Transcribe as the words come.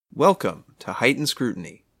Welcome to Heightened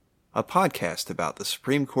Scrutiny, a podcast about the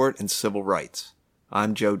Supreme Court and civil rights.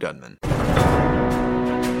 I'm Joe Dunman.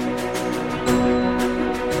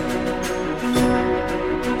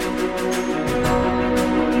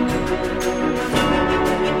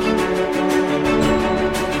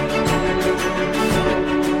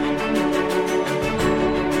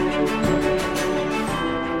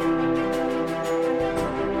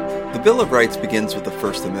 The Bill of Rights begins with the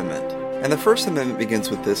First Amendment, and the First Amendment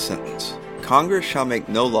begins with this sentence: Congress shall make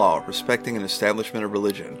no law respecting an establishment of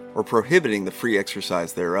religion, or prohibiting the free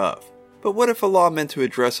exercise thereof. But what if a law meant to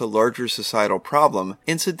address a larger societal problem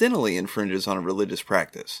incidentally infringes on a religious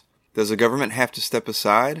practice? Does the government have to step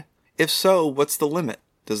aside? If so, what's the limit?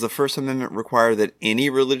 Does the First Amendment require that any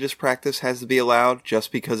religious practice has to be allowed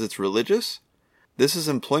just because it's religious? This is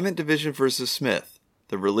Employment Division v. Smith,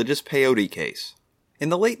 the religious peyote case. In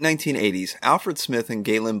the late 1980s, Alfred Smith and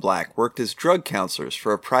Galen Black worked as drug counselors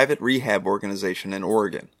for a private rehab organization in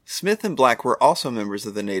Oregon. Smith and Black were also members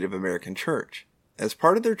of the Native American Church. As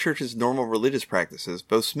part of their church's normal religious practices,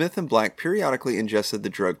 both Smith and Black periodically ingested the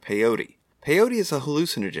drug peyote. Peyote is a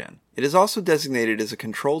hallucinogen. It is also designated as a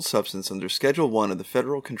controlled substance under Schedule I of the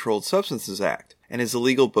Federal Controlled Substances Act, and is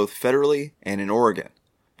illegal both federally and in Oregon.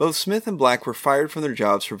 Both Smith and Black were fired from their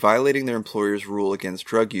jobs for violating their employer's rule against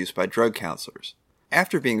drug use by drug counselors.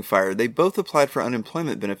 After being fired, they both applied for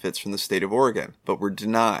unemployment benefits from the state of Oregon, but were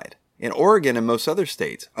denied. In Oregon and most other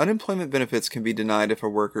states, unemployment benefits can be denied if a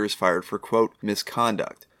worker is fired for, quote,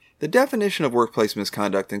 misconduct. The definition of workplace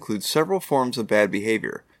misconduct includes several forms of bad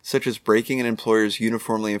behavior, such as breaking an employer's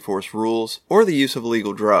uniformly enforced rules or the use of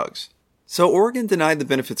illegal drugs. So Oregon denied the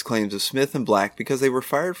benefits claims of Smith and Black because they were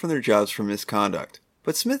fired from their jobs for misconduct.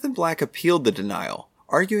 But Smith and Black appealed the denial,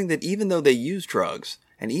 arguing that even though they used drugs,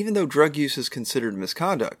 and even though drug use is considered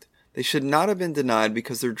misconduct, they should not have been denied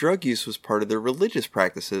because their drug use was part of their religious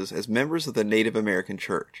practices as members of the Native American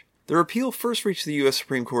Church. Their appeal first reached the U.S.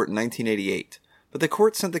 Supreme Court in 1988, but the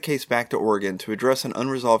court sent the case back to Oregon to address an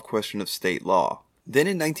unresolved question of state law. Then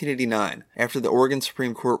in 1989, after the Oregon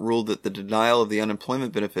Supreme Court ruled that the denial of the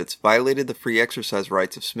unemployment benefits violated the free exercise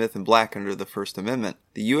rights of Smith and Black under the First Amendment,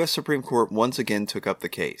 the U.S. Supreme Court once again took up the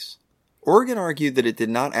case. Oregon argued that it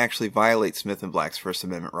did not actually violate Smith and Black's First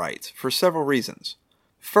Amendment rights, for several reasons.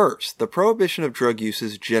 First, the prohibition of drug use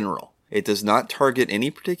is general. It does not target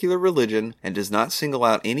any particular religion and does not single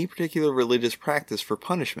out any particular religious practice for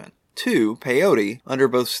punishment. 2, peyote, under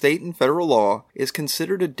both state and federal law, is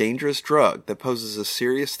considered a dangerous drug that poses a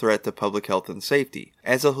serious threat to public health and safety.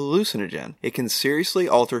 As a hallucinogen, it can seriously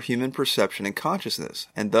alter human perception and consciousness,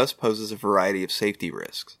 and thus poses a variety of safety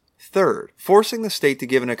risks. Third, forcing the state to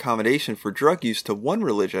give an accommodation for drug use to one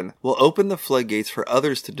religion will open the floodgates for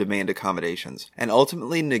others to demand accommodations, and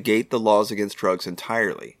ultimately negate the laws against drugs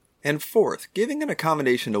entirely. And fourth, giving an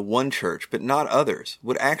accommodation to one church but not others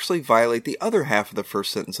would actually violate the other half of the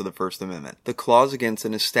first sentence of the First Amendment, the clause against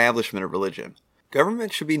an establishment of religion.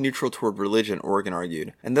 Government should be neutral toward religion, Oregon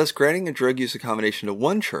argued, and thus granting a drug use accommodation to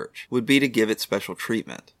one church would be to give it special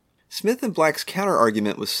treatment. Smith and Black's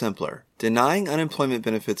counter-argument was simpler. Denying unemployment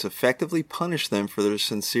benefits effectively punished them for their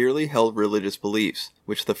sincerely held religious beliefs,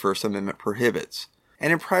 which the First Amendment prohibits.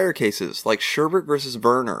 And in prior cases, like Sherbert v.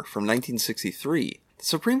 Berner from 1963, the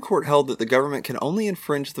Supreme Court held that the government can only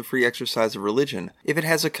infringe the free exercise of religion if it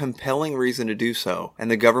has a compelling reason to do so, and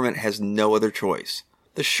the government has no other choice.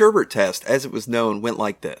 The Sherbert test, as it was known, went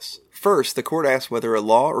like this. First, the court asked whether a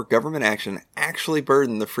law or government action actually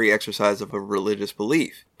burdened the free exercise of a religious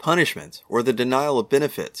belief. Punishments, or the denial of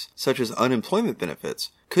benefits, such as unemployment benefits,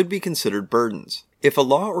 could be considered burdens. If a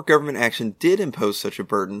law or government action did impose such a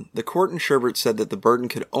burden, the court in Sherbert said that the burden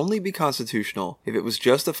could only be constitutional if it was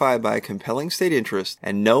justified by a compelling state interest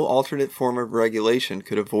and no alternate form of regulation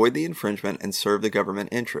could avoid the infringement and serve the government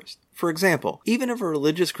interest. For example, even if a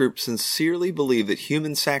religious group sincerely believed that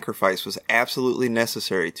human sacrifice was absolutely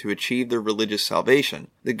necessary to achieve their religious salvation,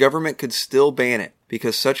 the government could still ban it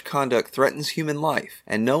because such conduct threatens human life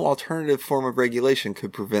and no alternative form of regulation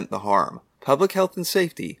could prevent the harm. Public health and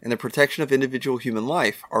safety, and the protection of individual human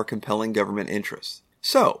life are compelling government interests.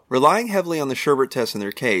 So, relying heavily on the Sherbert test in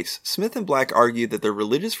their case, Smith and Black argued that their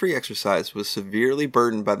religious free exercise was severely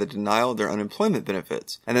burdened by the denial of their unemployment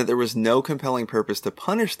benefits, and that there was no compelling purpose to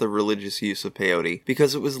punish the religious use of peyote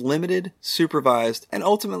because it was limited, supervised, and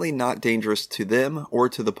ultimately not dangerous to them or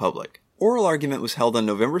to the public. Oral argument was held on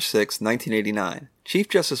November 6, 1989. Chief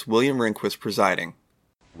Justice William Rehnquist presiding.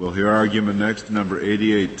 We'll hear argument next to number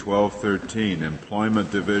 88-1213,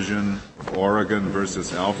 Employment Division of Oregon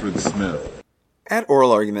versus Alfred Smith. At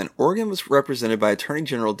oral argument, Oregon was represented by Attorney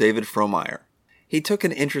General David Frohmeyer. He took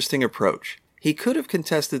an interesting approach. He could have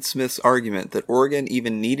contested Smith's argument that Oregon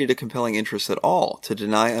even needed a compelling interest at all to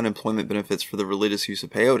deny unemployment benefits for the religious use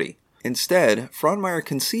of peyote. Instead, Frohnmayer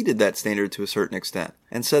conceded that standard to a certain extent,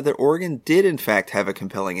 and said that Oregon did in fact have a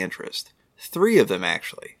compelling interest. 3 of them,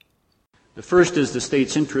 actually. The first is the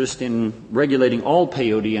state's interest in regulating all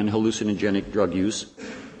peyote and hallucinogenic drug use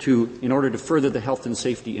in order to further the health and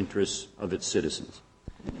safety interests of its citizens.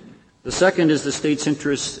 The second is the state's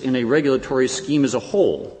interest in a regulatory scheme as a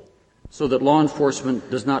whole, so that law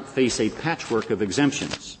enforcement does not face a patchwork of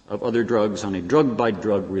exemptions of other drugs on a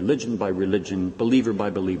drug-by-drug, religion-by-religion,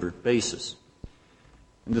 believer-by-believer basis.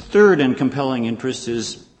 And the third and compelling interest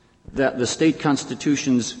is that the state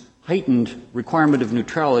constitution's heightened requirement of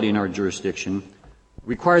neutrality in our jurisdiction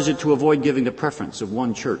requires it to avoid giving the preference of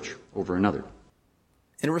one church over another.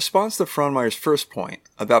 In response to Frohnmayer's first point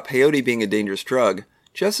about peyote being a dangerous drug,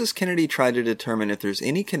 Justice Kennedy tried to determine if there's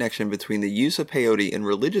any connection between the use of peyote in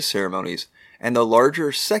religious ceremonies and the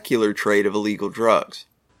larger secular trade of illegal drugs.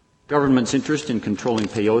 Government's interest in controlling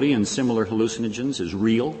peyote and similar hallucinogens is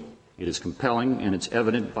real, it is compelling, and it's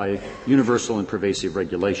evident by universal and pervasive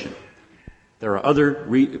regulation. There are other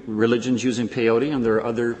religions using peyote, and there are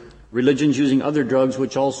other religions using other drugs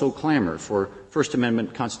which also clamor for First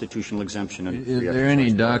Amendment constitutional exemption. Is there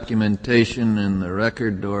any documentation in the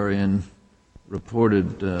record or in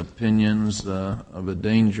reported opinions of a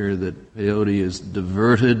danger that peyote is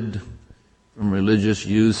diverted from religious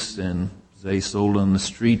use and, say, sold on the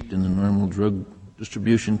street in the normal drug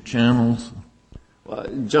distribution channels?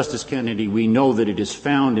 Justice Kennedy, we know that it is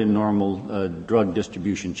found in normal drug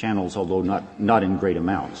distribution channels, although not in great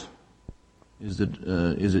amounts. Is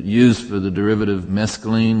it used for the derivative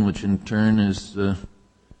mescaline, which in turn is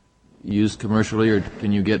used commercially, or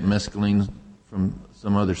can you get mescaline from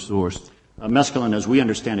some other source? Mescaline, as we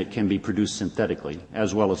understand it, can be produced synthetically,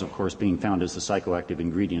 as well as, of course, being found as the psychoactive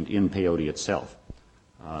ingredient in peyote itself.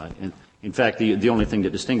 In fact, the only thing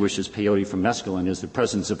that distinguishes peyote from mescaline is the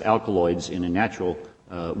presence of alkaloids in a natural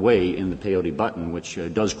way in the peyote button, which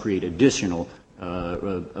does create additional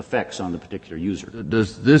effects on the particular user.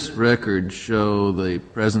 Does this record show the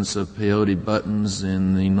presence of peyote buttons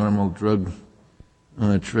in the normal drug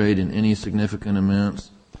trade in any significant amounts?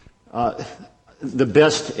 The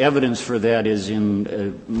best evidence for that is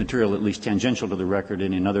in material at least tangential to the record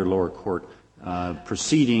and in other lower court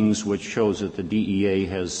proceedings, which shows that the DEA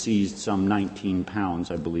has seized some 19 pounds,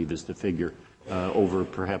 I believe is the figure, over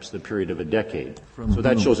perhaps the period of a decade.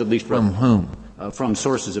 That shows at least from whom? From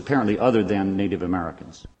sources apparently other than Native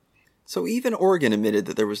Americans. So even Oregon admitted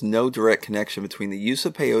that there was no direct connection between the use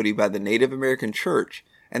of peyote by the Native American church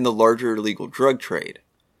and the larger illegal drug trade.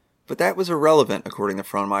 But that was irrelevant, according to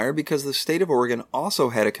Frohnmayer, because the state of Oregon also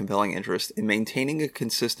had a compelling interest in maintaining a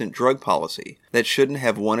consistent drug policy that shouldn't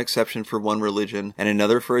have one exception for one religion and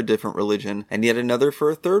another for a different religion and yet another for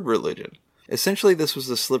a third religion. Essentially, this was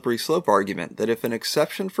the slippery slope argument that if an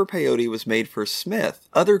exception for peyote was made for Smith,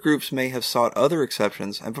 other groups may have sought other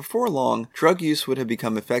exceptions, and before long, drug use would have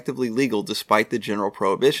become effectively legal despite the general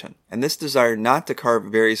prohibition. And this desire not to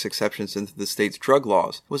carve various exceptions into the state's drug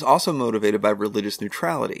laws was also motivated by religious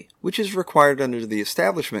neutrality, which is required under the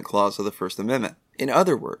Establishment Clause of the First Amendment. In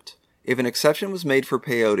other words, if an exception was made for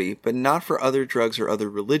peyote but not for other drugs or other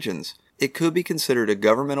religions, it could be considered a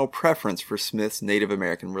governmental preference for Smith's Native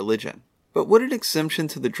American religion. But would an exemption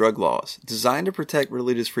to the drug laws, designed to protect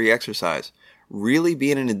religious free exercise, really be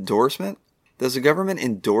an endorsement? Does the government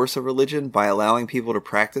endorse a religion by allowing people to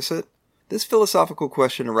practice it? This philosophical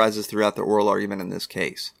question arises throughout the oral argument in this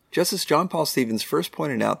case. Justice John Paul Stevens first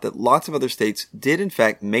pointed out that lots of other states did in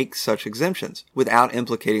fact make such exemptions, without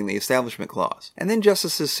implicating the Establishment Clause. And then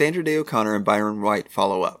Justices Sandra Day O'Connor and Byron White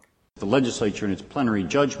follow up. The legislature in its plenary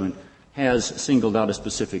judgment has singled out a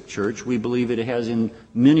specific church. We believe it has in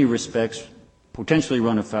many respects potentially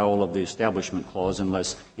run afoul of the Establishment Clause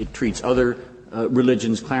unless it treats other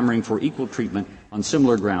religions clamoring for equal treatment on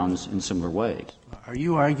similar grounds in similar ways. Are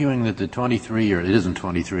you arguing that the 23, or it isn't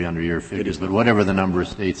 23 under your figures, but whatever the number of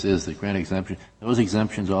states is that grant exemption, those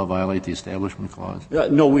exemptions all violate the Establishment Clause?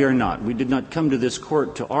 No, we are not. We did not come to this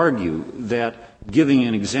court to argue that giving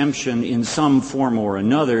an exemption in some form or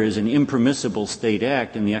another is an impermissible state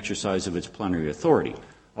act in the exercise of its plenary authority.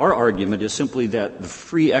 Our argument is simply that the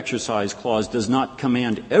Free Exercise Clause does not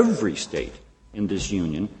command every state in this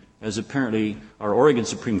union, as apparently our Oregon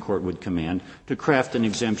Supreme Court would command, to craft an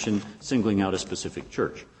exemption singling out a specific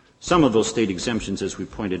church. Some of those state exemptions, as we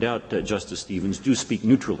pointed out, Justice Stevens, do speak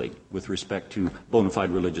neutrally with respect to bona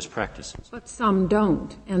fide religious practices. But some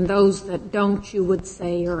don't, and those that don't, you would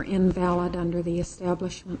say, are invalid under the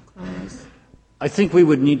Establishment Clause. I think we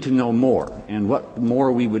would need to know more, and what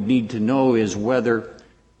more we would need to know is whether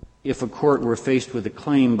if a court were faced with a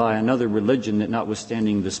claim by another religion that,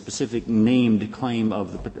 notwithstanding the specific named claim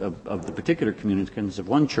of the particular communicants of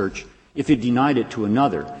one church, if it denied it to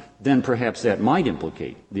another, then perhaps that might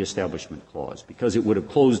implicate the Establishment Clause, because it would have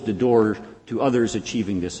closed the door to others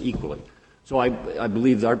achieving this equally. So I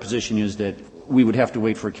believe our position is that we would have to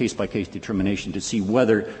wait for a case-by-case determination to see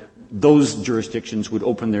whether those jurisdictions would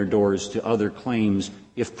open their doors to other claims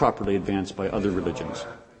if properly advanced by other religions.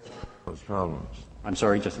 Those problems. I'm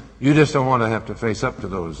sorry, Justin? You just don't want to have to face up to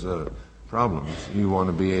those problems. You want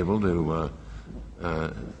to be able to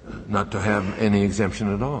not to have any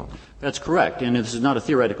exemption at all. That's correct. And this is not a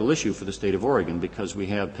theoretical issue for the state of Oregon, because we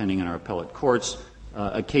have pending in our appellate courts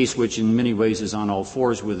a case which in many ways is on all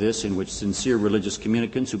fours with this, in which sincere religious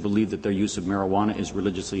communicants who believe that their use of marijuana is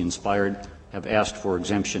religiously inspired have asked for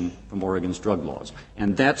exemption from Oregon's drug laws.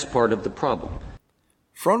 And that's part of the problem.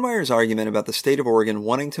 Frohnmayer's argument about the state of Oregon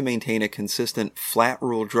wanting to maintain a consistent,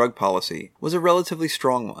 flat-rule drug policy was a relatively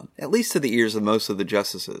strong one, at least to the ears of most of the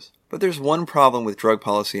justices. But there's one problem with drug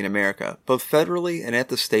policy in America, both federally and at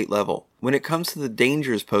the state level. When it comes to the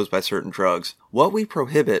dangers posed by certain drugs, what we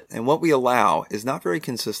prohibit and what we allow is not very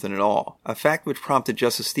consistent at all, a fact which prompted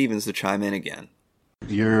Justice Stevens to chime in again.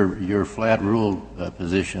 Your flat rule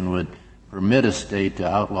position would permit a state to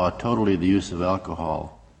outlaw totally the use of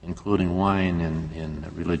alcohol, including wine in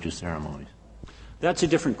religious ceremonies. That's a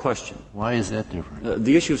different question. Why is that different?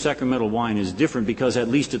 The issue of sacramental wine is different because, at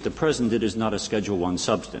least at the present, it is not a Schedule I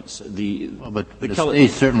substance. But the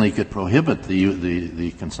state certainly could prohibit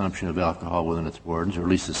the consumption of alcohol within its borders, or at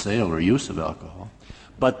least the sale or use of alcohol.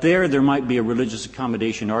 But there might be a religious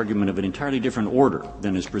accommodation argument of an entirely different order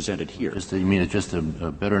than is presented here. You mean it's just a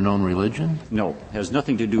better-known religion? No, has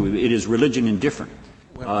nothing to do with it. It is religion indifferent.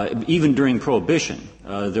 Even during Prohibition,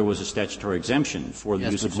 there was a statutory exemption for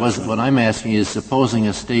the use of alcohol. What I'm asking is, supposing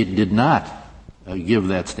a state did not give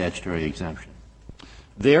that statutory exemption.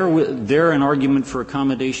 There an argument for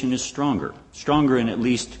accommodation is stronger in at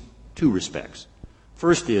least two respects.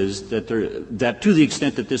 First is that to the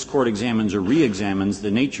extent that this Court examines or re-examines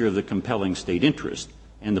the nature of the compelling state interest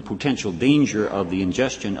and the potential danger of the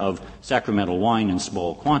ingestion of sacramental wine in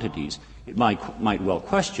small quantities, it might well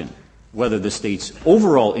question whether the state's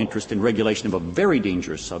overall interest in regulation of a very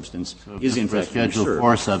dangerous substance is in fact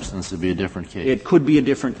Schedule IV substance would be a different case. It could be a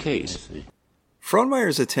different case.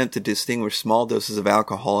 Frohnmayer's attempt to distinguish small doses of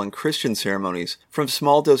alcohol in Christian ceremonies from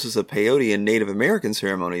small doses of peyote in Native American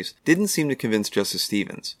ceremonies didn't seem to convince Justice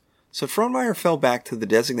Stevens. So Frohnmayer fell back to the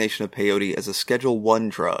designation of peyote as a Schedule I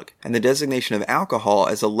drug, and the designation of alcohol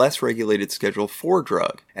as a less regulated Schedule IV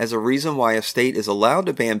drug, as a reason why a state is allowed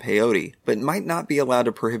to ban peyote, but might not be allowed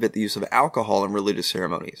to prohibit the use of alcohol in religious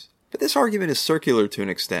ceremonies. But this argument is circular to an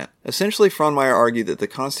extent. Essentially, Frohnmayer argued that the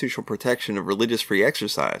constitutional protection of religious free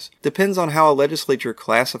exercise depends on how a legislature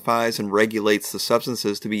classifies and regulates the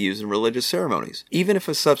substances to be used in religious ceremonies, even if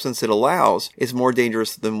a substance it allows is more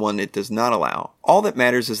dangerous than one it does not allow. All that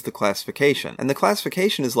matters is the classification, and the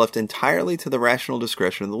classification is left entirely to the rational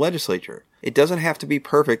discretion of the legislature. It doesn't have to be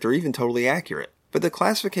perfect or even totally accurate. But the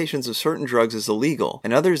classifications of certain drugs as illegal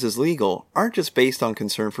and others as legal aren't just based on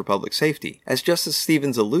concern for public safety. As Justice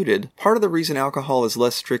Stevens alluded, part of the reason alcohol is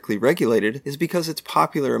less strictly regulated is because it's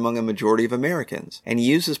popular among a majority of Americans and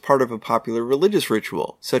used as part of a popular religious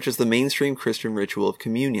ritual, such as the mainstream Christian ritual of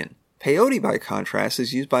communion. Peyote, by contrast,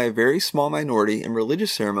 is used by a very small minority in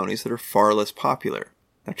religious ceremonies that are far less popular.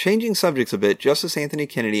 Now, changing subjects a bit, Justice Anthony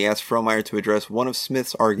Kennedy asked Frohnmayer to address one of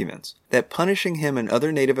Smith's arguments, that punishing him and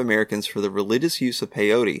other Native Americans for the religious use of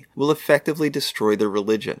peyote will effectively destroy their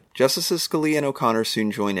religion. Justices Scalia and O'Connor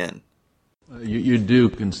soon join in. You do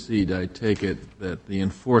concede, I take it, that the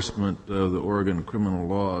enforcement of the Oregon criminal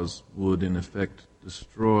laws would, in effect,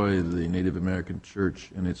 destroy the Native American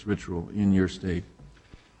church and its ritual in your state?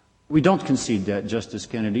 We don't concede that, Justice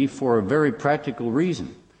Kennedy, for a very practical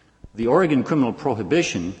reason. The Oregon criminal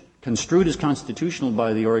prohibition, construed as constitutional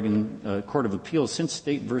by the Oregon Court of Appeals since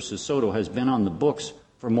State v. Soto, has been on the books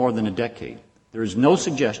for more than a decade. There is no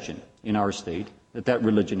suggestion in our state that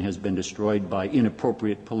religion has been destroyed by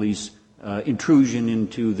inappropriate police intrusion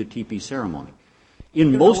into the teepee ceremony.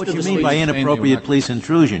 In most of the states, what you mean by inappropriate police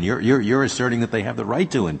intrusion? You're asserting that they have the right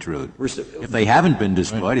to intrude. If they haven't been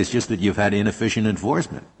destroyed, it's just that you've had inefficient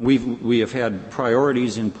enforcement. We have had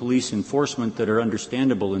priorities in police enforcement that are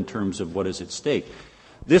understandable in terms of what is at stake.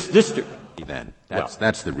 That's the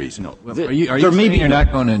reason. No. Are you saying you're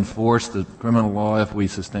not going to enforce the criminal law if we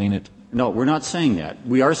sustain it? No, we're not saying that.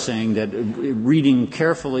 We are saying that, reading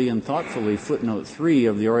carefully and thoughtfully footnote 3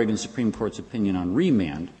 of the Oregon Supreme Court's opinion on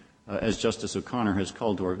remand, as Justice O'Connor has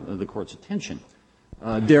called to the Court's attention,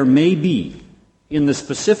 there may be, in the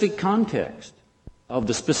specific context of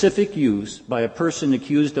the specific use by a person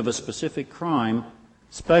accused of a specific crime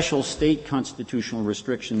special state constitutional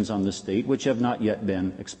restrictions on the state which have not yet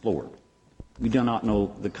been explored. We do not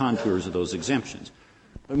know the contours of those exemptions.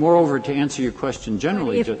 But moreover, to answer your question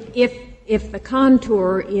generally... If the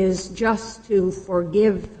contour is just to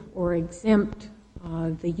forgive or exempt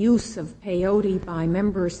the use of peyote by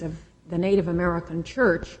members of the Native American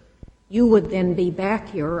Church, you would then be back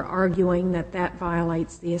here arguing that that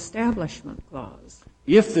violates the Establishment Clause.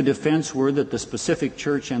 If the defense were that the specific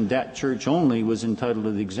church and that church only was entitled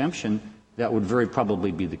to the exemption, that would very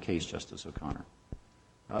probably be the case, Justice O'Connor.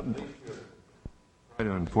 Try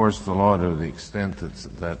to enforce the law to the extent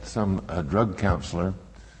that some drug counselor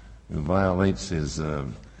who violates his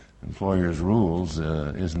employer's rules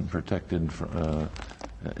isn't protected,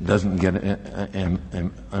 doesn't get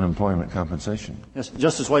unemployment compensation. Yes,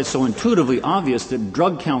 Justice White, so intuitively obvious that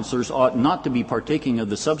drug counselors ought not to be partaking of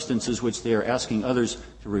the substances which they are asking others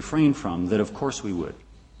to refrain from, that of course we would.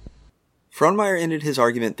 Frohnmayer ended his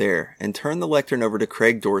argument there and turned the lectern over to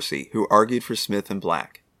Craig Dorsey, who argued for Smith and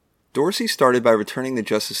Black. Dorsey started by returning to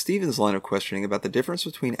Justice Stevens' line of questioning about the difference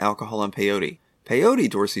between alcohol and peyote. Peyote,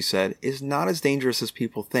 Dorsey said, is not as dangerous as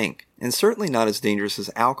people think, and certainly not as dangerous as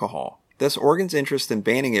alcohol. Thus, Oregon's interest in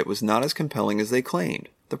banning it was not as compelling as they claimed.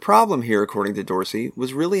 The problem here, according to Dorsey,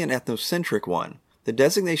 was really an ethnocentric one. The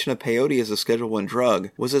designation of peyote as a Schedule I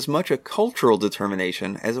drug was as much a cultural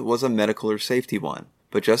determination as it was a medical or safety one.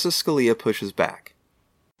 But Justice Scalia pushes back.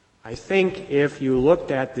 I think if you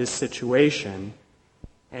looked at this situation,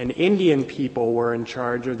 and Indian people were in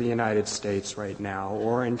charge of the United States right now,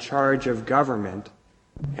 or in charge of government,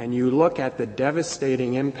 and you look at the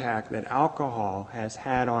devastating impact that alcohol has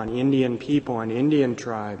had on Indian people and Indian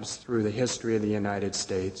tribes through the history of the United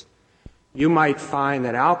States, you might find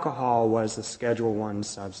that alcohol was a Schedule I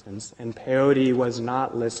substance and peyote was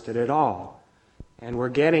not listed at all. And we're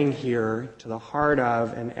getting here to the heart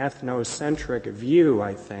of an ethnocentric view,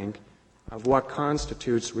 I think, of what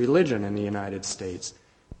constitutes religion in the United States.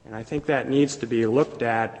 And I think that needs to be looked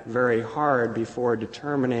at very hard before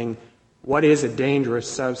determining what is a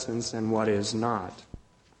dangerous substance and what is not.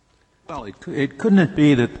 Well, couldn't it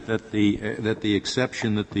be that the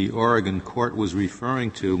exception that the Oregon court was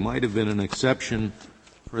referring to might have been an exception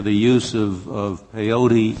for the use of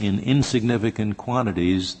peyote in insignificant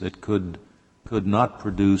quantities that could not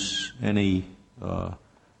produce any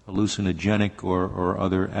hallucinogenic or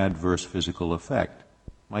other adverse physical effect?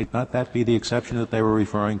 Might not that be the exception that they were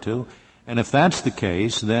referring to? And if that's the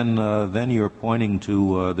case, then you're pointing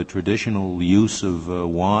to the traditional use of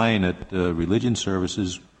wine at religion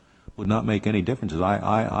services would not make any difference.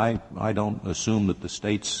 I don't assume that the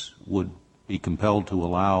states would be compelled to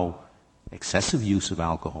allow excessive use of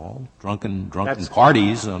alcohol, drunken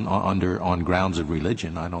parties on grounds of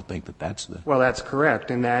religion. I don't think that's the... Well, that's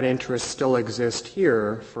correct, and that interest still exists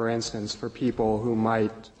here, for instance, for people who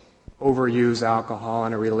might overuse alcohol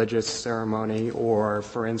in a religious ceremony, or,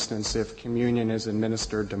 for instance, if communion is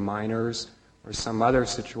administered to minors, or some other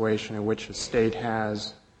situation in which a state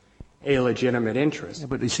has a legitimate interest. Yeah,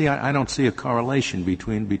 but you see, I don't see a correlation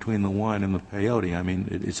between the wine and the peyote. I mean,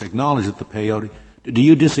 it's acknowledged that the peyote... Do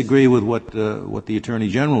you disagree with what the Attorney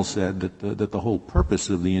General said, that the whole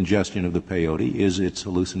purpose of the ingestion of the peyote is its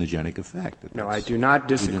hallucinogenic effect? No, I do not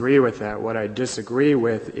disagree with that. What I disagree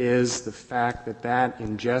with is the fact that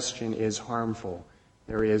ingestion is harmful.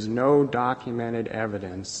 There is no documented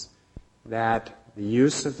evidence that the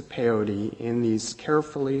use of the peyote in these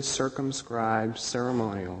carefully circumscribed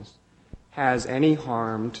ceremonials has any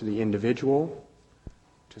harm to the individual,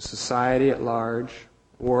 to society at large,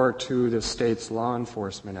 or to the state's law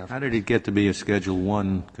enforcement efforts. How did it get to be a Schedule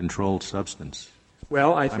I controlled substance?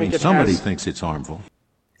 Well, I think somebody thinks it's harmful.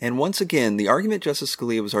 And once again, the argument Justice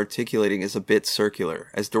Scalia was articulating is a bit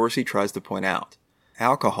circular, as Dorsey tries to point out.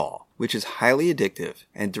 Alcohol, which is highly addictive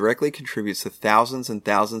and directly contributes to thousands and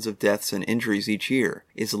thousands of deaths and injuries each year,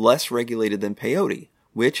 is less regulated than peyote,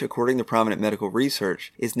 which, according to prominent medical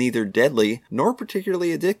research, is neither deadly nor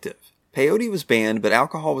particularly addictive. Peyote was banned, but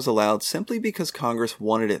alcohol was allowed simply because Congress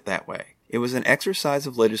wanted it that way. It was an exercise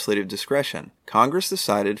of legislative discretion. Congress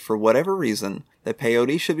decided, for whatever reason, that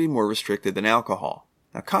peyote should be more restricted than alcohol.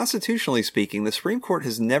 Now, constitutionally speaking, the Supreme Court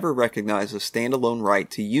has never recognized a standalone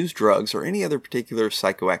right to use drugs or any other particular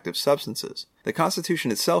psychoactive substances. The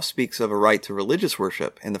Constitution itself speaks of a right to religious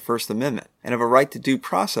worship in the First Amendment, and of a right to due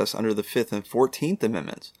process under the Fifth and 14th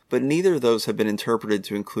Amendments, but neither of those have been interpreted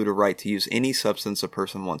to include a right to use any substance a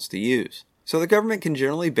person wants to use. So the government can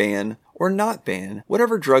generally ban, or not ban,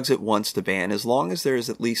 whatever drugs it wants to ban as long as there is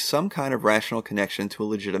at least some kind of rational connection to a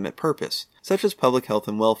legitimate purpose, such as public health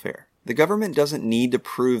and welfare. The government doesn't need to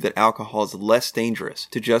prove that alcohol is less dangerous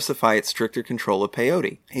to justify its stricter control of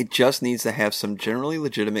peyote. It just needs to have some generally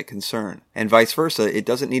legitimate concern. And vice versa, it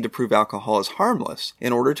doesn't need to prove alcohol is harmless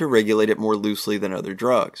in order to regulate it more loosely than other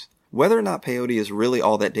drugs. Whether or not peyote is really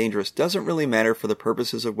all that dangerous doesn't really matter for the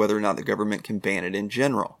purposes of whether or not the government can ban it in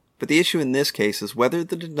general. But the issue in this case is whether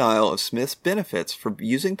the denial of Smith's benefits for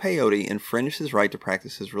using peyote infringed his right to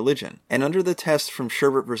practice his religion. And under the test from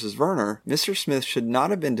Sherbert v. Werner, Mr. Smith should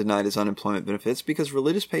not have been denied his unemployment benefits because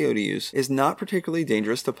religious peyote use is not particularly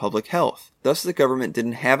dangerous to public health. Thus, the government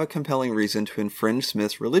didn't have a compelling reason to infringe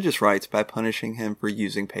Smith's religious rights by punishing him for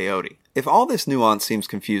using peyote. If all this nuance seems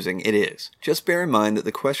confusing, it is. Just bear in mind that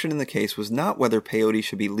the question in the case was not whether peyote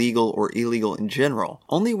should be legal or illegal in general,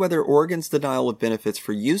 only whether Oregon's denial of benefits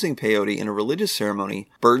for using peyote in a religious ceremony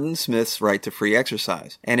burdened Smith's right to free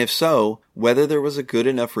exercise, and if so, whether there was a good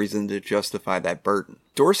enough reason to justify that burden.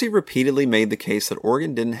 Dorsey repeatedly made the case that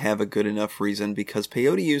Oregon didn't have a good enough reason because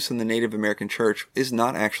peyote use in the Native American church is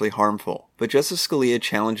not actually harmful, but Justice Scalia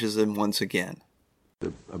challenges him once again.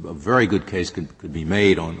 A very good case could be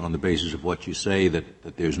made on the basis of what you say,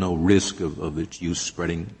 that there's no risk of its use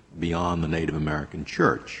spreading beyond the Native American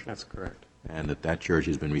church. That's correct. And that church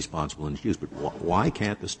has been responsible in its use. But why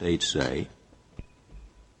can't the state say,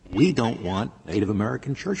 we don't want Native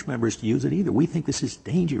American church members to use it either. We think this is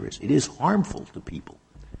dangerous. It is harmful to people.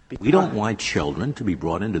 We don't want children to be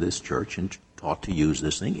brought into this church and taught to use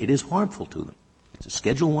this thing. It is harmful to them. It's a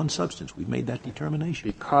Schedule I substance. We've made that determination.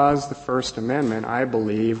 Because the First Amendment, I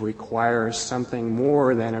believe, requires something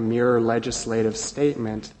more than a mere legislative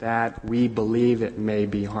statement that we believe it may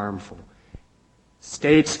be harmful.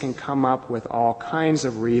 States can come up with all kinds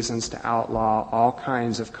of reasons to outlaw all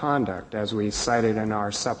kinds of conduct, as we cited in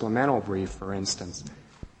our supplemental brief, for instance,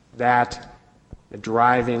 that the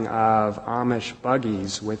driving of Amish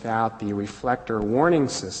buggies without the reflector warning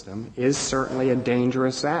system is certainly a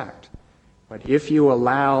dangerous act. But if you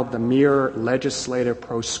allow the mere legislative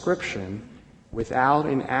proscription without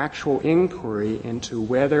an actual inquiry into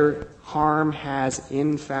whether harm has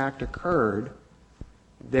in fact occurred,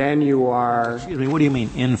 then you are... Excuse me, what do you mean,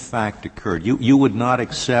 in fact occurred? You would not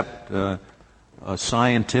accept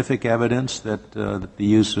scientific evidence that the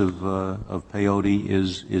use of peyote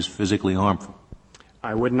is physically harmful?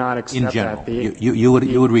 I would not accept in general. that. You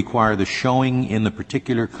would require the showing in the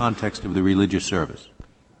particular context of the religious service.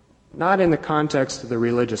 Not in the context of the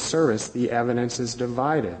religious service. The evidence is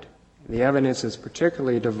divided. The evidence is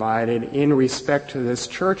particularly divided in respect to this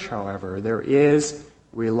church, however. There is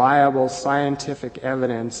reliable scientific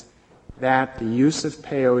evidence that the use of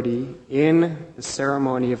peyote in the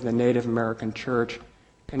ceremony of the Native American church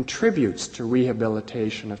contributes to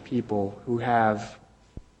rehabilitation of people who have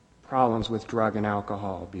problems with drug and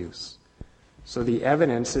alcohol abuse. So the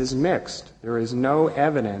evidence is mixed. There is no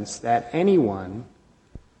evidence that anyone,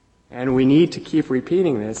 and we need to keep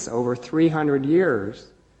repeating this, over 300 years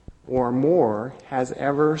or more, has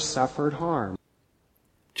ever suffered harm.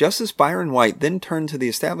 Justice Byron White then turned to the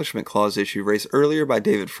Establishment Clause issue raised earlier by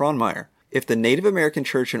David Frohnmeyer. If the Native American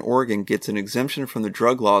Church in Oregon gets an exemption from the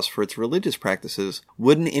drug laws for its religious practices,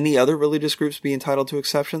 wouldn't any other religious groups be entitled to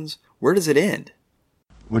exceptions? Where does it end?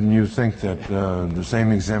 Wouldn't you think that the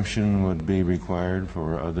same exemption would be required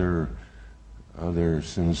for other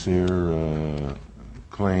sincere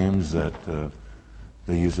claims that the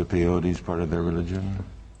use of peyote is part of their religion?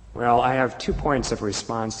 Well, I have 2 points of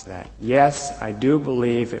response to that. Yes, I do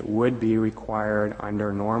believe it would be required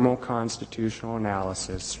under normal constitutional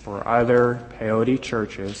analysis for other peyote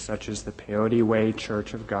churches, such as the Peyote Way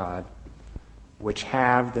Church of God, which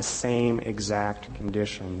have the same exact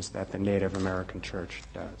conditions that the Native American Church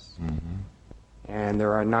does. Mm-hmm. And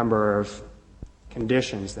there are a number of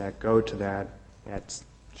conditions that go to that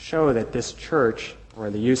show that this church, or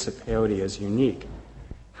the use of peyote, is unique.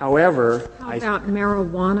 However, how about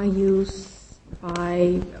marijuana use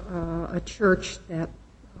by a church that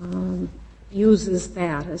uses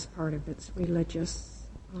that as part of its religious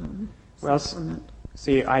supplement?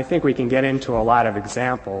 See, I think we can get into a lot of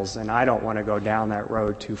examples, and I don't want to go down that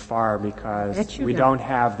road too far because we don't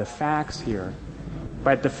have the facts here.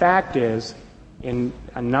 But the fact is,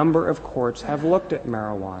 a number of courts have looked at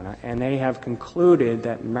marijuana, and they have concluded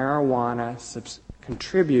that marijuana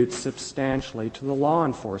contributes substantially to the law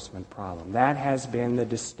enforcement problem. That has been the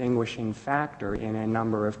distinguishing factor in a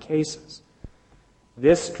number of cases.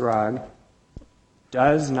 This drug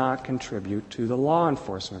does not contribute to the law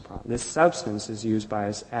enforcement problem. This substance is used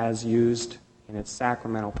as used in its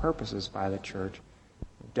sacramental purposes by the church,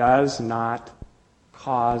 does not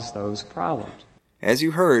cause those problems. As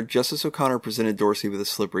you heard, Justice O'Connor presented Dorsey with a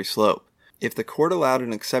slippery slope. If the court allowed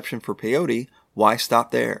an exception for peyote, why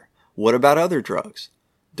stop there? What about other drugs?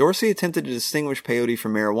 Dorsey attempted to distinguish peyote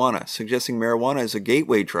from marijuana, suggesting marijuana is a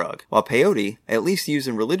gateway drug, while peyote, at least used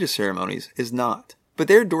in religious ceremonies, is not. But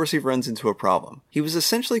there Dorsey runs into a problem. He was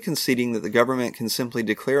essentially conceding that the government can simply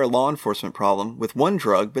declare a law enforcement problem with one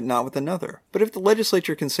drug but not with another. But if the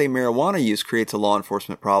legislature can say marijuana use creates a law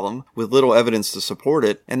enforcement problem with little evidence to support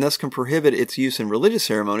it, and thus can prohibit its use in religious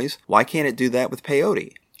ceremonies, why can't it do that with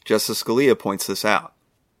peyote? Justice Scalia points this out.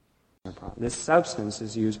 This substance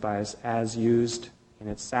is used as used in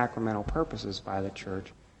its sacramental purposes by the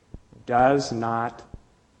church, does not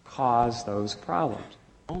cause those problems.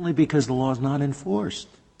 Only because the law is not enforced.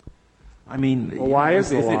 I mean, well, why is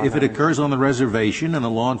the law if it occurs on the reservation and the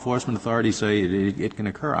law enforcement authorities say it can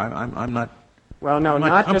occur, I'm not. Well, no, I'm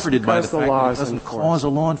not comforted just by the because the fact law that it is doesn't enforced. cause a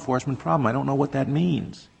law enforcement problem. I don't know what that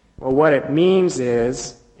means. Well, what it means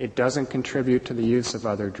is it doesn't contribute to the use of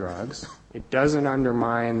other drugs. It doesn't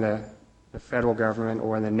undermine the federal government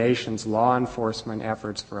or the nation's law enforcement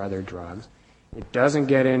efforts for other drugs. It doesn't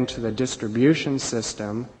get into the distribution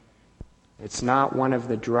system. It's not one of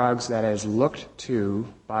the drugs that is looked to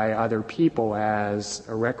by other people as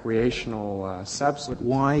a recreational substance. But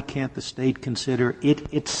why can't the state consider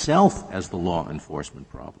it itself as the law enforcement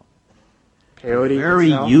problem? Peyote The very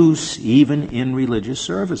itself? use even in religious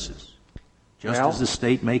services. Just Well, as the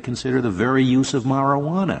state may consider the very use of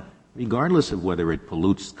marijuana, regardless of whether it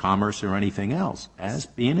pollutes commerce or anything else, as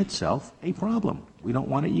being itself a problem. We don't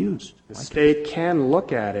want it used. the state can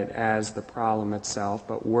look at it as the problem itself,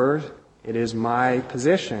 but it is my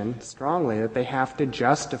position strongly that they have to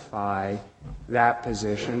justify that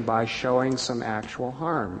position by showing some actual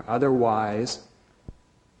harm. Otherwise,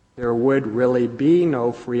 there would really be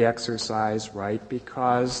no free exercise right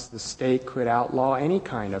because the state could outlaw any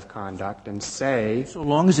kind of conduct and say... So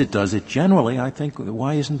long as it does it generally, I think,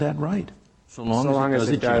 why isn't that right? So long as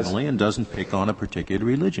it does it generally and doesn't pick on a particular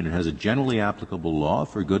religion. It has a generally applicable law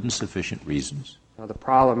for good and sufficient reasons. Well, the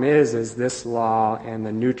problem is this law and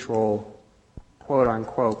the neutral,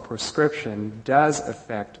 quote-unquote, prescription does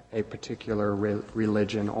affect a particular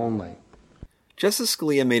religion only. Justice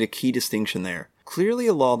Scalia made a key distinction there. Clearly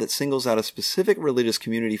a law that singles out a specific religious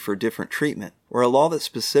community for different treatment, or a law that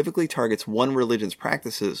specifically targets one religion's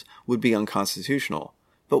practices, would be unconstitutional.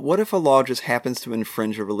 But what if a law just happens to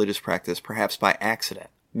infringe a religious practice, perhaps by accident?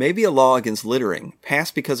 Maybe a law against littering,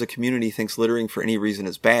 passed because a community thinks littering for any reason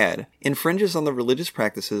is bad, infringes on the religious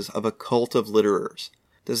practices of a cult of litterers.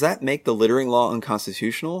 Does that make the littering law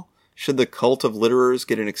unconstitutional? Should the cult of litterers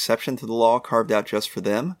get an exception to the law carved out just for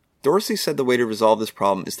them? Dorsey said the way to resolve this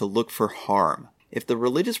problem is to look for harm. If the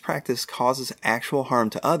religious practice causes actual harm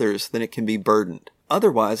to others, then it can be burdened.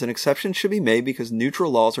 Otherwise, an exception should be made because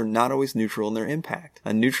neutral laws are not always neutral in their impact.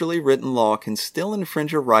 A neutrally written law can still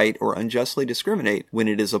infringe a right or unjustly discriminate when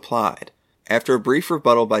it is applied. After a brief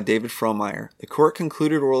rebuttal by David Frohnmayer, the court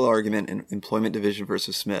concluded oral argument in Employment Division v.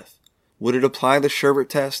 Smith. Would it apply the Sherbert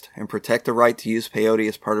test and protect the right to use peyote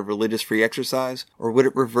as part of religious free exercise, or would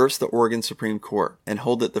it reverse the Oregon Supreme Court and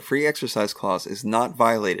hold that the Free Exercise Clause is not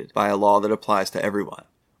violated by a law that applies to everyone?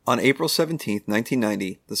 On April 17,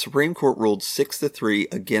 1990, the Supreme Court ruled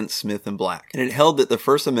 6-3 against Smith and Black, and it held that the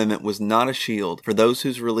First Amendment was not a shield for those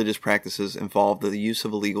whose religious practices involved the use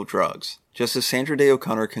of illegal drugs. Justice Sandra Day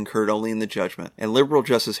O'Connor concurred only in the judgment, and liberal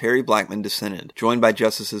Justice Harry Blackmun dissented, joined by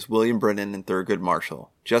Justices William Brennan and Thurgood Marshall.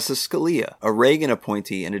 Justice Scalia, a Reagan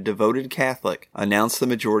appointee and a devoted Catholic, announced the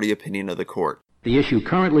majority opinion of the court. The issue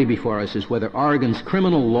currently before us is whether Oregon's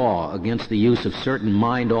criminal law against the use of certain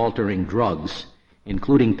mind-altering drugs,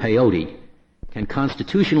 including peyote, can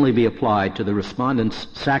constitutionally be applied to the respondent's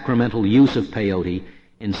sacramental use of peyote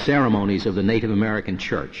in ceremonies of the Native American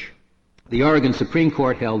Church. The Oregon Supreme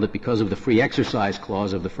Court held that because of the Free Exercise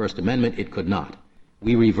Clause of the First Amendment, it could not.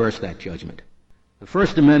 We reverse that judgment. The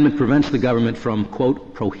First Amendment prevents the government from,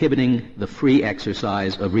 quote, prohibiting the free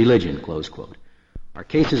exercise of religion, close quote. Our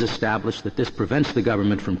cases establish that this prevents the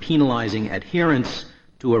government from penalizing adherence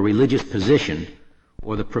to a religious position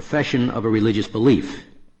or the profession of a religious belief.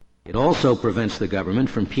 It also prevents the government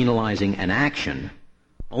from penalizing an action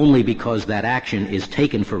only because that action is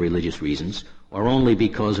taken for religious reasons or only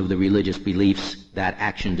because of the religious beliefs that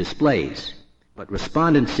action displays. But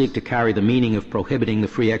respondents seek to carry the meaning of prohibiting the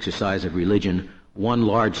free exercise of religion one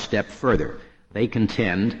large step further. They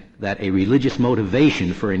contend that a religious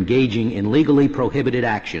motivation for engaging in legally prohibited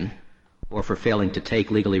action or for failing to take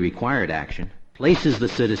legally required action places the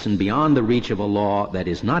citizen beyond the reach of a law that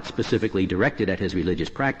is not specifically directed at his religious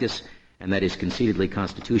practice and that is conceitedly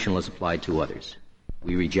constitutional as applied to others.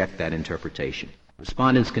 We reject that interpretation.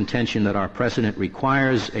 Respondents' contention that our precedent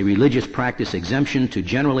requires a religious practice exemption to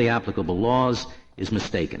generally applicable laws is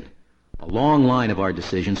mistaken. A long line of our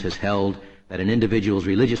decisions has held that an individual's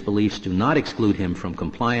religious beliefs do not exclude him from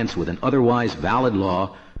compliance with an otherwise valid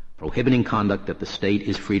law prohibiting conduct that the state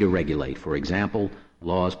is free to regulate. For example,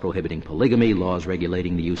 laws prohibiting polygamy, laws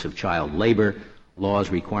regulating the use of child labor,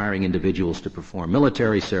 laws requiring individuals to perform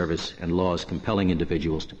military service, and laws compelling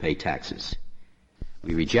individuals to pay taxes.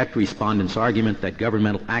 We reject respondents' argument that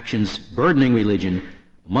governmental actions burdening religion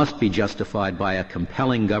must be justified by a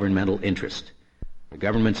compelling governmental interest. The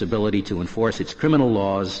government's ability to enforce its criminal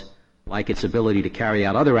laws, like its ability to carry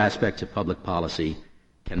out other aspects of public policy,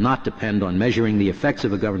 cannot depend on measuring the effects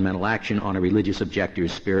of a governmental action on a religious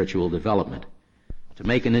objector's spiritual development. To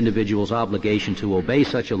make an individual's obligation to obey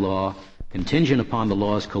such a law contingent upon the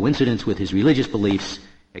law's coincidence with his religious beliefs,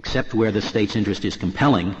 except where the state's interest is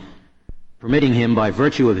compelling, permitting him by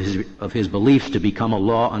virtue of his beliefs to become a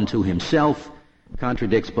law unto himself,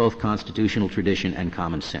 contradicts both constitutional tradition and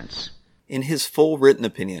common sense. In his full written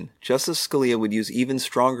opinion, Justice Scalia would use even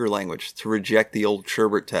stronger language to reject the old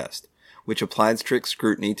Sherbert test, which applied strict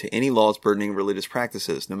scrutiny to any laws burdening religious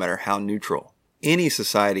practices, no matter how neutral. Any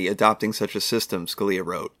society adopting such a system, Scalia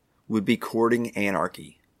wrote, would be courting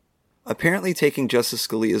anarchy. Apparently taking Justice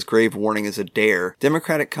Scalia's grave warning as a dare,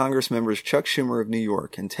 Democratic Congress members Chuck Schumer of New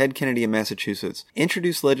York and Ted Kennedy of Massachusetts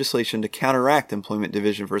introduced legislation to counteract Employment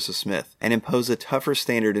Division v. Smith and impose a tougher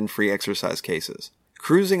standard in free exercise cases.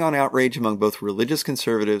 Cruising on outrage among both religious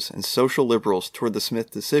conservatives and social liberals toward the Smith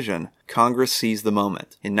decision, Congress seized the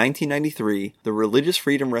moment. In 1993, the Religious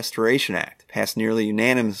Freedom Restoration Act passed nearly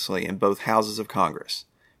unanimously in both houses of Congress.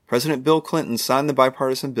 President Bill Clinton signed the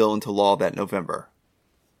bipartisan bill into law that November.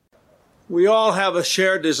 We all have a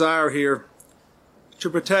shared desire here to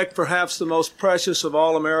protect perhaps the most precious of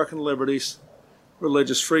all American liberties,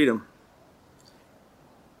 religious freedom.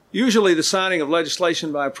 Usually the signing of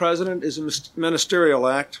legislation by a president is a ministerial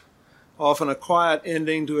act, often a quiet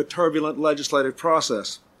ending to a turbulent legislative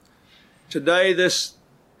process. Today, this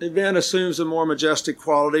event assumes a more majestic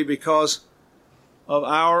quality because of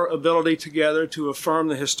our ability together to affirm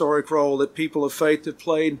the historic role that people of faith have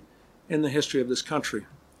played in the history of this country,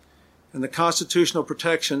 and the constitutional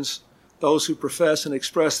protections those who profess and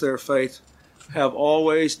express their faith have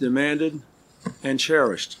always demanded and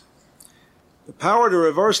cherished. The power to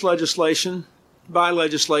reverse legislation by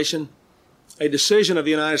legislation, a decision of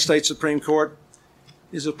the United States Supreme Court,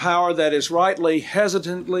 is a power that is rightly,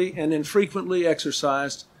 hesitantly, and infrequently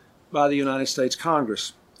exercised by the United States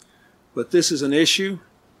Congress. But this is an issue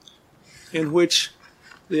in which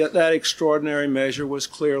that extraordinary measure was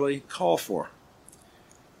clearly called for.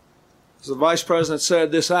 As the Vice President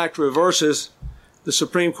said, this act reverses the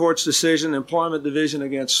Supreme Court's decision, Employment Division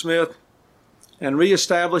against Smith, and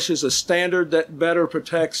reestablishes a standard that better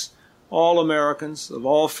protects all Americans of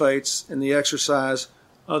all faiths in the exercise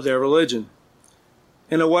of their religion,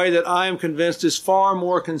 in a way that I am convinced is far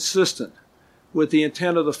more consistent with the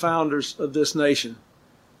intent of the founders of this nation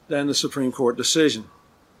than the Supreme Court decision.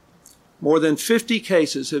 More than 50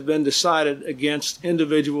 cases have been decided against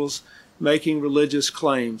individuals making religious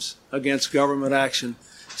claims against government action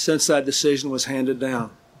since that decision was handed down.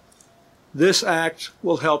 This act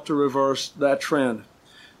will help to reverse that trend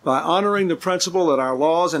by honoring the principle that our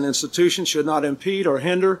laws and institutions should not impede or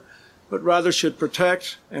hinder, but rather should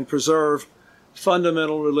protect and preserve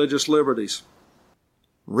fundamental religious liberties.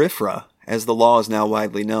 RFRA, as the law is now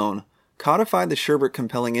widely known, codified the Sherbert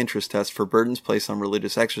compelling interest test for burdens placed on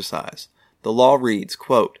religious exercise. The law reads,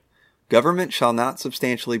 quote, "Government shall not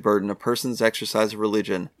substantially burden a person's exercise of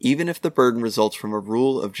religion, even if the burden results from a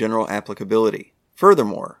rule of general applicability.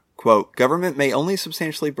 Furthermore, quote, government may only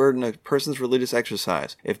substantially burden a person's religious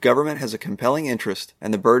exercise if government has a compelling interest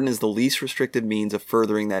and the burden is the least restricted means of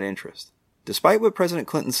furthering that interest." Despite what President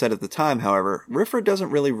Clinton said at the time, however, RFRA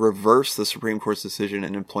doesn't really reverse the Supreme Court's decision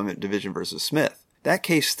in Employment Division v. Smith. That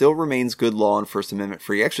case still remains good law in First Amendment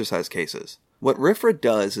free exercise cases. What RFRA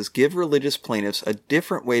does is give religious plaintiffs a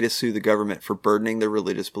different way to sue the government for burdening their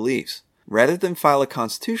religious beliefs. Rather than file a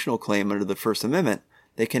constitutional claim under the First Amendment,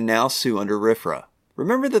 they can now sue under RFRA.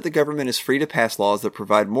 Remember that the government is free to pass laws that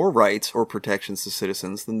provide more rights or protections to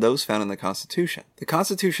citizens than those found in the Constitution. The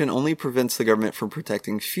Constitution only prevents the government from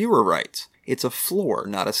protecting fewer rights. It's a floor,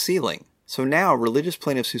 not a ceiling. So now, religious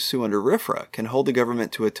plaintiffs who sue under RFRA can hold the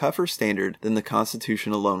government to a tougher standard than the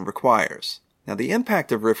Constitution alone requires. Now, the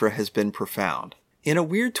impact of RFRA has been profound. In a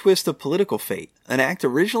weird twist of political fate, an act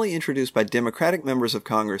originally introduced by Democratic members of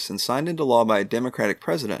Congress and signed into law by a Democratic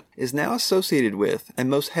president is now associated with, and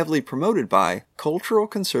most heavily promoted by, cultural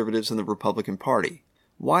conservatives in the Republican Party.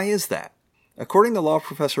 Why is that? According to law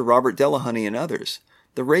professor Robert Delahunty and others,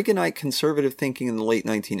 The Reaganite conservative thinking in the late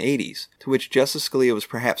 1980s, to which Justice Scalia was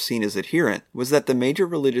perhaps seen as adherent, was that the major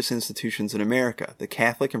religious institutions in America, the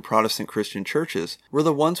Catholic and Protestant Christian churches, were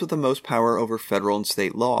the ones with the most power over federal and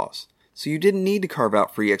state laws. So you didn't need to carve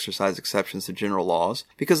out free exercise exceptions to general laws,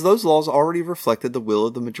 because those laws already reflected the will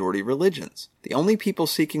of the majority religions. The only people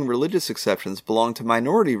seeking religious exceptions belonged to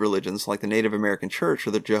minority religions like the Native American Church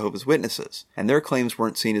or the Jehovah's Witnesses, and their claims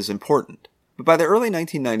weren't seen as important. But by the early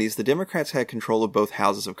 1990s, the Democrats had control of both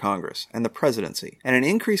houses of Congress and the presidency, and an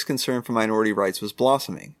increased concern for minority rights was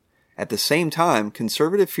blossoming. At the same time,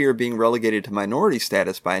 conservative fear of being relegated to minority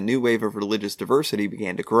status by a new wave of religious diversity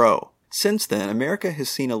began to grow. Since then, America has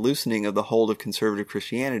seen a loosening of the hold of conservative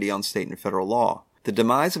Christianity on state and federal law. The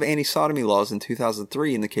demise of anti-sodomy laws in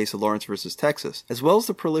 2003 in the case of Lawrence v. Texas, as well as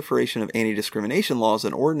the proliferation of anti-discrimination laws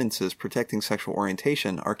and ordinances protecting sexual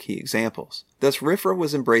orientation are key examples. Thus, RFRA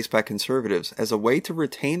was embraced by conservatives as a way to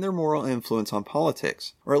retain their moral influence on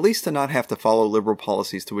politics, or at least to not have to follow liberal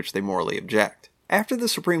policies to which they morally object. After the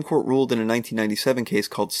Supreme Court ruled in a 1997 case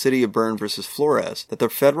called City of Bern v. Flores that the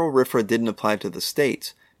federal RFRA didn't apply to the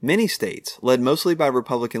states, many states, led mostly by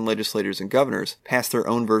Republican legislators and governors, passed their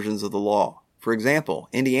own versions of the law. For example,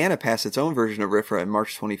 Indiana passed its own version of RFRA in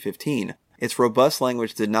March 2015. Its robust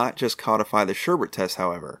language did not just codify the Sherbert test,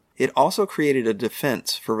 however. It also created a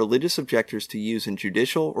defense for religious objectors to use in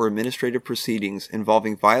judicial or administrative proceedings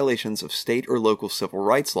involving violations of state or local civil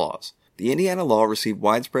rights laws. The Indiana law received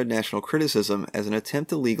widespread national criticism as an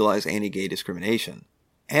attempt to legalize anti-gay discrimination.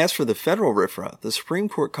 As for the federal RFRA, the Supreme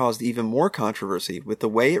Court caused even more controversy with the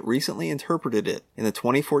way it recently interpreted it in the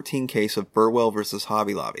 2014 case of Burwell v.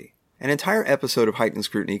 Hobby Lobby. An entire episode of Heightened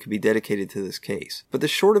Scrutiny could be dedicated to this case, but the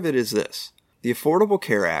short of it is this. The Affordable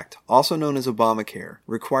Care Act, also known as Obamacare,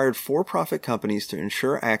 required for-profit companies to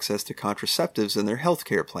ensure access to contraceptives in their health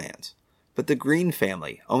care plans. But the Green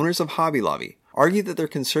family, owners of Hobby Lobby, argued that their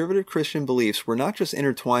conservative Christian beliefs were not just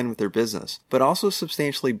intertwined with their business, but also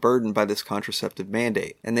substantially burdened by this contraceptive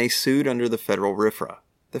mandate, and they sued under the federal RFRA.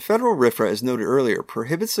 The federal RFRA, as noted earlier,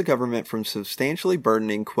 prohibits the government from substantially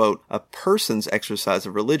burdening, quote, a person's exercise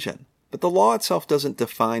of religion. But the law itself doesn't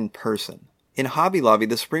define person. In Hobby Lobby,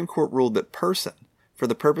 the Supreme Court ruled that person, for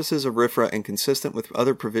the purposes of RFRA and consistent with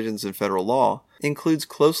other provisions in federal law, includes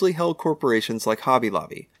closely held corporations like Hobby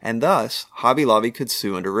Lobby, and thus, Hobby Lobby could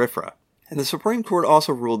sue under RFRA. And the Supreme Court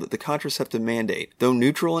also ruled that the contraceptive mandate, though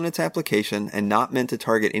neutral in its application and not meant to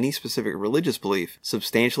target any specific religious belief,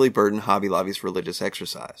 substantially burdened Hobby Lobby's religious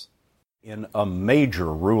exercise. In a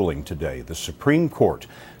major ruling today, the Supreme Court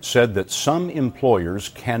said that some employers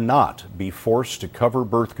cannot be forced to cover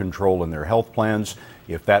birth control in their health plans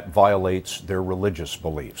if that violates their religious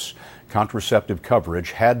beliefs. Contraceptive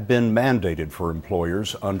coverage had been mandated for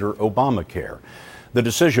employers under Obamacare. The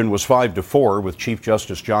decision was 5-4, with Chief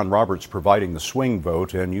Justice John Roberts providing the swing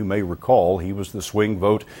vote, and you may recall he was the swing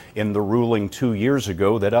vote in the ruling 2 years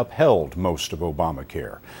ago that upheld most of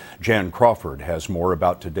Obamacare. Jan Crawford has more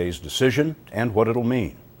about today's decision and what it'll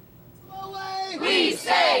mean. We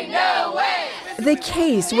say no way! The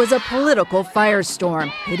case was a political firestorm,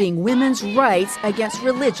 pitting women's rights against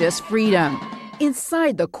religious freedom.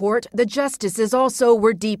 Inside the court, the justices also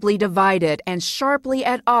were deeply divided and sharply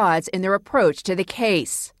at odds in their approach to the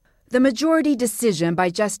case. The majority decision by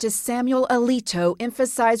Justice Samuel Alito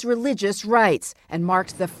emphasized religious rights and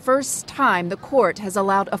marked the first time the court has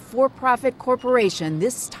allowed a for-profit corporation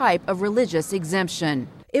this type of religious exemption.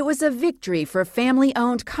 It was a victory for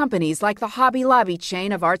family-owned companies like the Hobby Lobby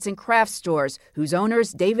chain of arts and crafts stores, whose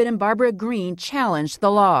owners David and Barbara Green challenged the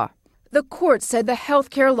law. The court said the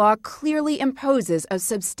healthcare law clearly imposes a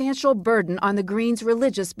substantial burden on the Greens'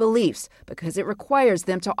 religious beliefs because it requires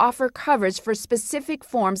them to offer coverage for specific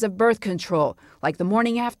forms of birth control, like the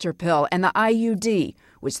morning after pill and the IUD,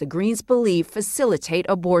 which the Greens believe facilitate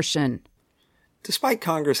abortion. Despite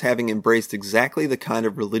Congress having embraced exactly the kind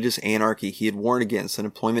of religious anarchy he had warned against in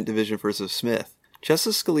Employment Division v. Smith,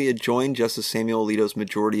 Justice Scalia joined Justice Samuel Alito's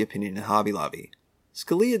majority opinion in Hobby Lobby.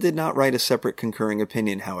 Scalia did not write a separate concurring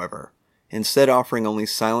opinion, however, instead offering only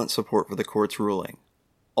silent support for the court's ruling.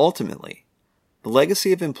 Ultimately, the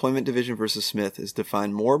legacy of Employment Division v. Smith is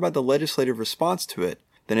defined more by the legislative response to it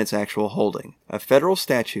than its actual holding. A federal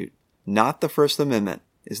statute, not the First Amendment,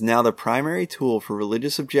 is now the primary tool for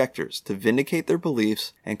religious objectors to vindicate their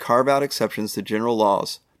beliefs and carve out exceptions to general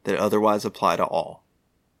laws that otherwise apply to all.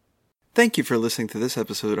 Thank you for listening to this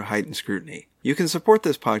episode of Heightened Scrutiny. You can support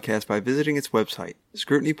this podcast by visiting its website,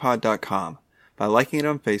 scrutinypod.com, by liking it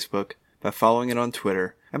on Facebook, by following it on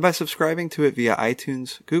Twitter, and by subscribing to it via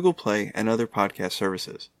iTunes, Google Play, and other podcast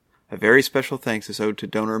services. A very special thanks is owed to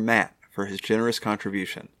donor Matt for his generous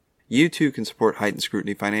contribution. You too can support Heightened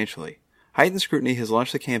Scrutiny financially. Heightened Scrutiny has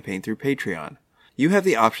launched the campaign through Patreon. You have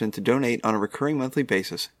the option to donate on a recurring monthly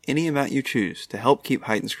basis any amount you choose to help keep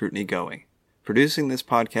Heightened Scrutiny going. Producing this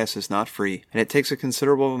podcast is not free, and it takes a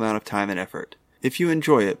considerable amount of time and effort. If you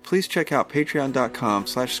enjoy it, please check out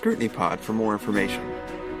patreon.com/scrutinypod for more information.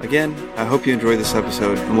 Again, I hope you enjoy this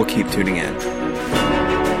episode, and we'll keep tuning in.